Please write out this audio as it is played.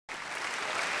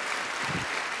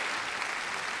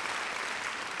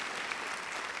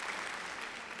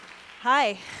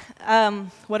Hi.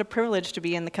 What a privilege to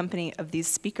be in the company of these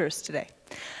speakers today.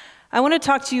 I want to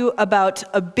talk to you about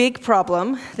a big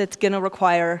problem that's going to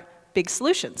require big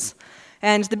solutions.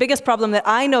 And the biggest problem that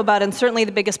I know about, and certainly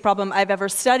the biggest problem I've ever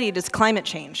studied, is climate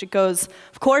change. It goes,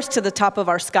 of course, to the top of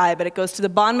our sky, but it goes to the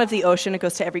bottom of the ocean, it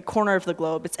goes to every corner of the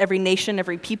globe. It's every nation,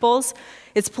 every people's.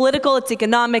 It's political, it's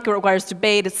economic, it requires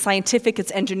debate, it's scientific,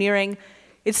 it's engineering.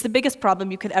 It's the biggest problem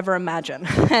you could ever imagine.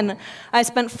 And I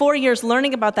spent 4 years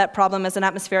learning about that problem as an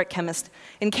atmospheric chemist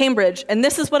in Cambridge, and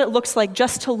this is what it looks like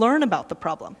just to learn about the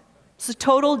problem. It's a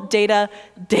total data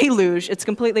deluge. It's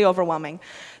completely overwhelming.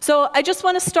 So I just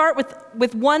want to start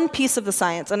with one piece of the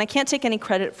science, and I can't take any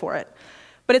credit for it,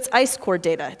 but it's ice core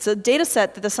data. It's a data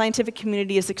set that the scientific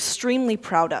community is extremely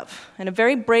proud of. And a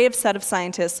very brave set of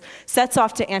scientists sets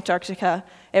off to Antarctica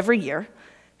every year,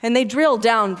 and they drill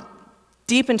down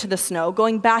deep into the snow,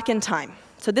 going back in time.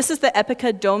 So this is the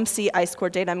Epica Dome Sea ice core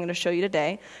data I'm going to show you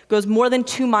today. It goes more than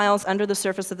 2 miles under the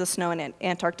surface of the snow in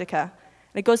Antarctica.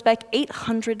 And it goes back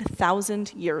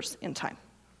 800,000 years in time.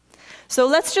 So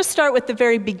let's just start with the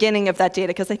very beginning of that data,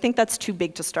 because I think that's too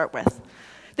big to start with.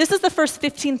 This is the first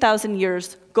 15,000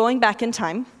 years going back in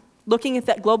time, looking at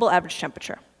that global average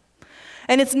temperature.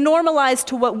 And it's normalized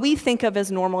to what we think of as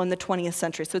normal in the 20th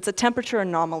century. So it's a temperature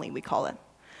anomaly, we call it.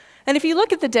 And if you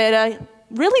look at the data,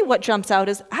 really what jumps out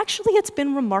is actually it's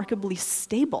been remarkably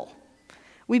stable.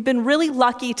 We've been really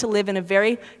lucky to live in a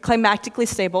very climatically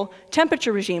stable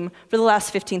temperature regime for the last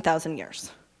 15,000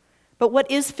 years. But what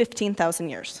is 15,000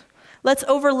 years? Let's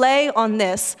overlay on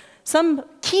this some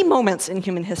key moments in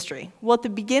human history. Well, at the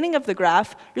beginning of the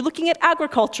graph, you're looking at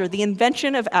agriculture, the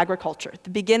invention of agriculture, the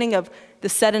beginning of the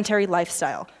sedentary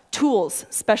lifestyle, tools,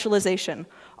 specialization,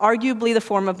 arguably the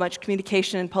form of much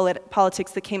communication and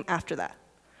politics that came after that.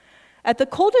 At the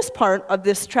coldest part of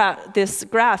this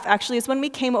graph actually is when we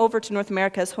came over to North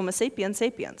America as Homo sapiens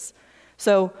sapiens.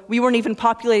 So we weren't even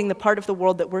populating the part of the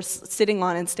world that we're sitting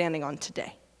on and standing on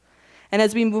today. And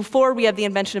as we move forward, we have the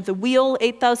invention of the wheel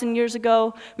 8,000 years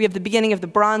ago. We have the beginning of the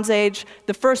Bronze Age.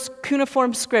 The first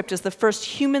cuneiform script is the first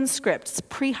human script. It's a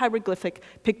pre-hieroglyphic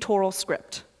pictorial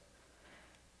script.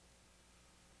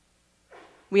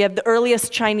 We have the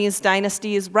earliest Chinese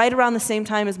dynasties right around the same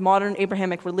time as modern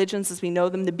Abrahamic religions as we know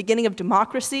them, the beginning of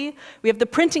democracy. We have the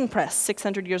printing press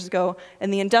 600 years ago,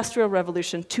 and the Industrial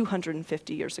Revolution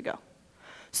 250 years ago.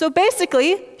 So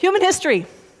basically, human history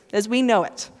as we know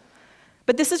it.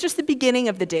 But this is just the beginning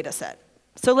of the data set.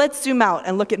 So let's zoom out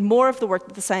and look at more of the work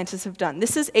that the scientists have done.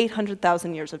 This is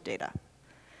 800,000 years of data.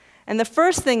 And the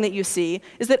first thing that you see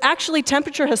is that actually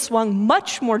temperature has swung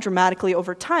much more dramatically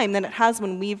over time than it has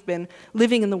when we've been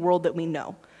living in the world that we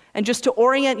know. And just to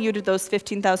orient you to those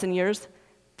 15,000 years,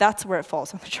 that's where it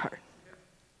falls on the chart.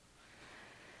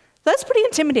 That's pretty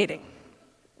intimidating.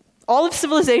 All of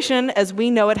civilization as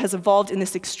we know it has evolved in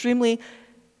this extremely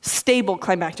stable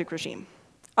climatic regime.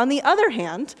 On the other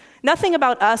hand, nothing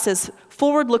about us as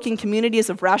forward-looking communities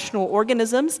of rational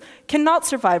organisms cannot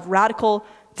survive radical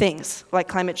things like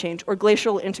climate change or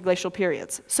glacial interglacial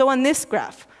periods. So on this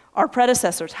graph, our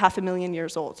predecessors, 500,000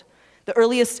 years old. The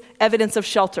earliest evidence of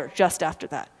shelter just after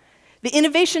that. The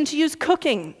innovation to use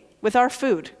cooking with our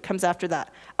food comes after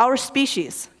that. Our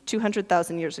species,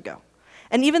 200,000 years ago.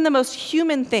 And even the most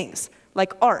human things,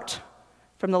 like art,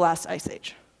 from the last ice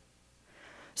age.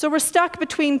 So we're stuck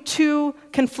between two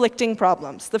conflicting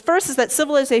problems. The first is that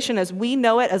civilization as we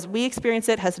know it, as we experience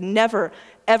it, has never,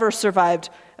 ever survived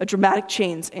a dramatic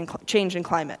change in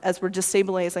climate, as we're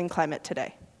destabilizing climate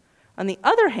today. On the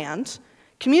other hand,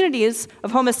 communities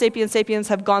of Homo sapiens sapiens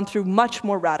have gone through much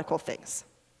more radical things.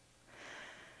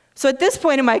 So at this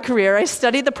point in my career, I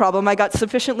studied the problem, I got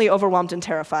sufficiently overwhelmed and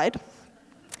terrified,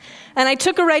 and I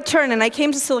took a right turn and I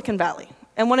came to Silicon Valley.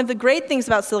 And one of the great things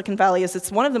about Silicon Valley is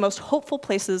it's one of the most hopeful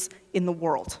places in the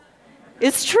world.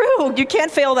 It's true. You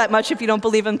can't fail that much if you don't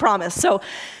believe in promise. So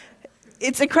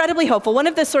it's incredibly hopeful. One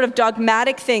of the sort of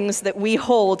dogmatic things that we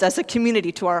hold as a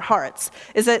community to our hearts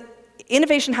is that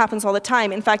innovation happens all the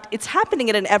time. In fact, it's happening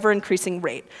at an ever-increasing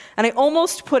rate. And I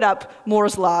almost put up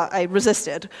Moore's Law. I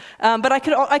resisted. But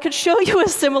I could show you a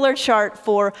similar chart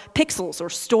for pixels or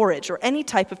storage or any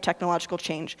type of technological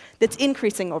change that's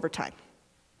increasing over time.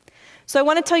 So I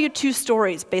want to tell you two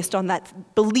stories based on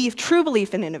that belief, true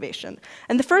belief in innovation.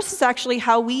 And the first is actually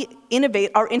how we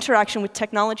innovate our interaction with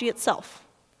technology itself.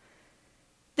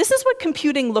 This is what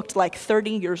computing looked like 30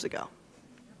 years ago.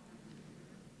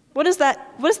 What does that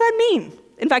mean?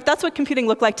 In fact, that's what computing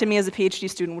looked like to me as a PhD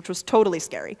student, which was totally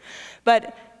scary.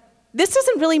 But this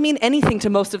doesn't really mean anything to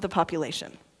most of the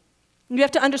population. You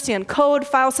have to understand code,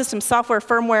 file system, software,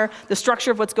 firmware, the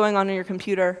structure of what's going on in your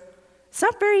computer. It's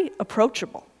not very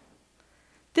approachable.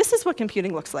 This is what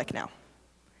computing looks like now.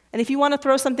 And if you want to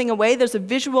throw something away, there's a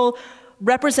visual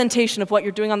representation of what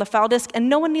you're doing on the file disk, and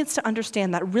no one needs to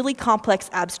understand that really complex,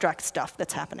 abstract stuff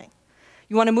that's happening.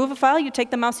 You want to move a file, you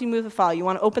take the mouse, you move the file. You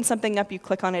want to open something up, you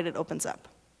click on it, it opens up.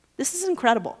 This is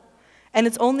incredible, and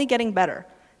it's only getting better.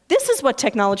 This is what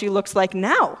technology looks like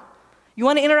now. You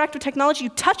want to interact with technology, you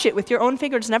touch it with your own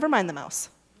fingers, never mind the mouse.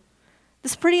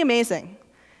 This is pretty amazing.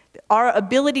 Our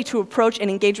ability to approach and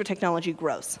engage with technology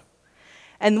grows.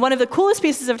 And one of the coolest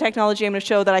pieces of technology I'm going to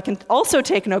show that I can also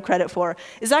take no credit for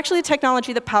is actually a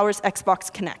technology that powers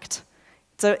Xbox Connect.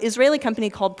 It's an Israeli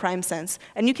company called PrimeSense,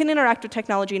 and you can interact with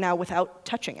technology now without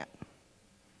touching it.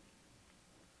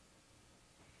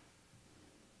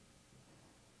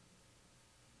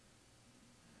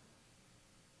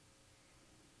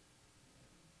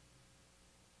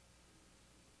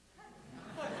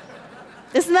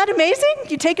 Isn't that amazing?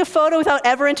 You take a photo without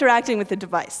ever interacting with the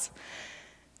device.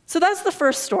 So that's the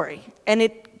first story, and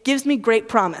it gives me great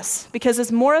promise, because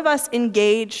as more of us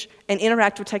engage and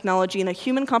interact with technology in a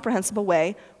human comprehensible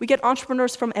way, we get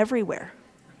entrepreneurs from everywhere.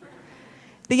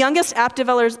 The youngest app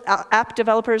developers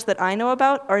that I know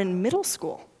about are in middle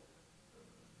school.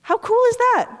 How cool is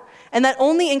that? And that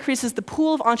only increases the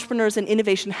pool of entrepreneurs and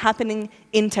innovation happening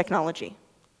in technology.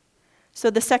 So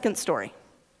the second story,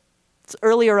 it's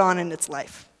earlier on in its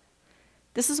life.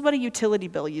 This is what a utility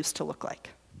bill used to look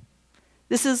like.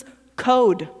 This is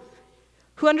code.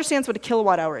 Who understands what a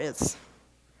kilowatt hour is?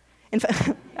 In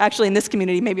fact, actually, in this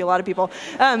community, maybe a lot of people.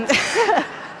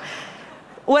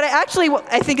 What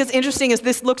I think is interesting is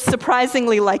this looks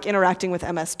surprisingly like interacting with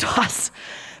MS-DOS.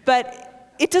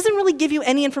 But it doesn't really give you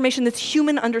any information that's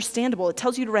human understandable. It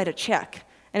tells you to write a check,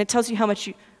 and it tells you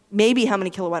maybe how many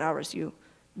kilowatt hours you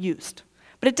used.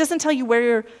 But it doesn't tell you where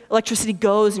your electricity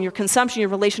goes and your consumption, your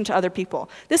relation to other people.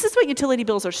 This is what utility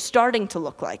bills are starting to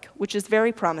look like, which is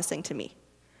very promising to me.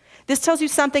 This tells you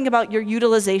something about your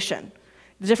utilization,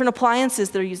 the different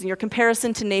appliances they're using, your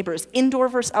comparison to neighbors, indoor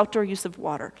versus outdoor use of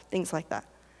water, things like that.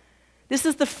 This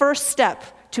is the first step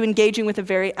to engaging with a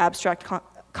very abstract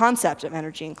concept of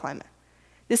energy and climate.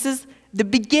 This is the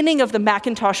beginning of the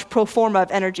Macintosh pro forma of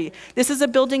energy. This is a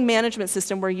building management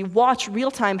system where you watch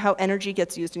real-time how energy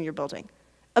gets used in your building.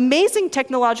 Amazing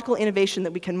technological innovation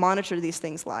that we can monitor these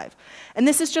things live. And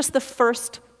this is just the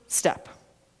first step.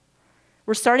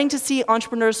 We're starting to see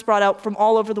entrepreneurs sprout out from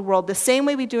all over the world the same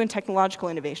way we do in technological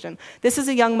innovation. This is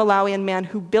a young Malawian man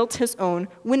who built his own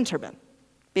wind turbine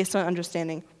based on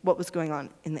understanding what was going on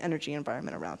in the energy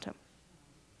environment around him.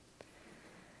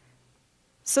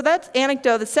 So that's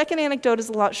anecdote. The second anecdote is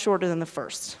a lot shorter than the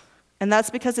first, and that's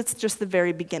because it's just the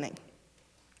very beginning.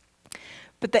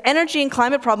 But the energy and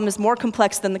climate problem is more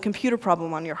complex than the computer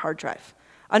problem on your hard drive.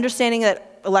 Understanding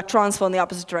that electrons flow in the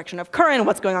opposite direction of current,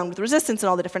 what's going on with resistance, and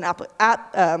all the different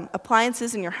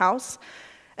appliances in your house.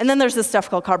 And then there's this stuff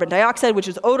called carbon dioxide, which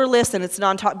is odorless, and it's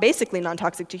basically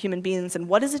non-toxic to human beings. And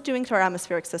what is it doing to our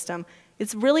atmospheric system?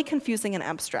 It's really confusing and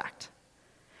abstract.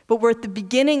 But we're at the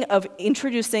beginning of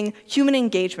introducing human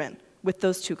engagement with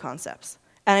those two concepts.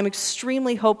 And I'm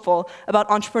extremely hopeful about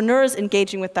entrepreneurs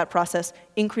engaging with that process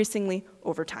increasingly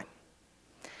over time.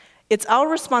 It's our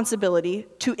responsibility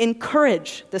to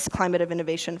encourage this climate of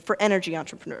innovation for energy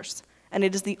entrepreneurs. And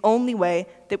it is the only way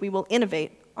that we will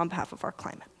innovate on behalf of our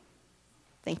climate.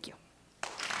 Thank you.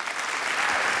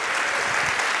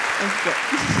 Thank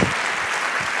you.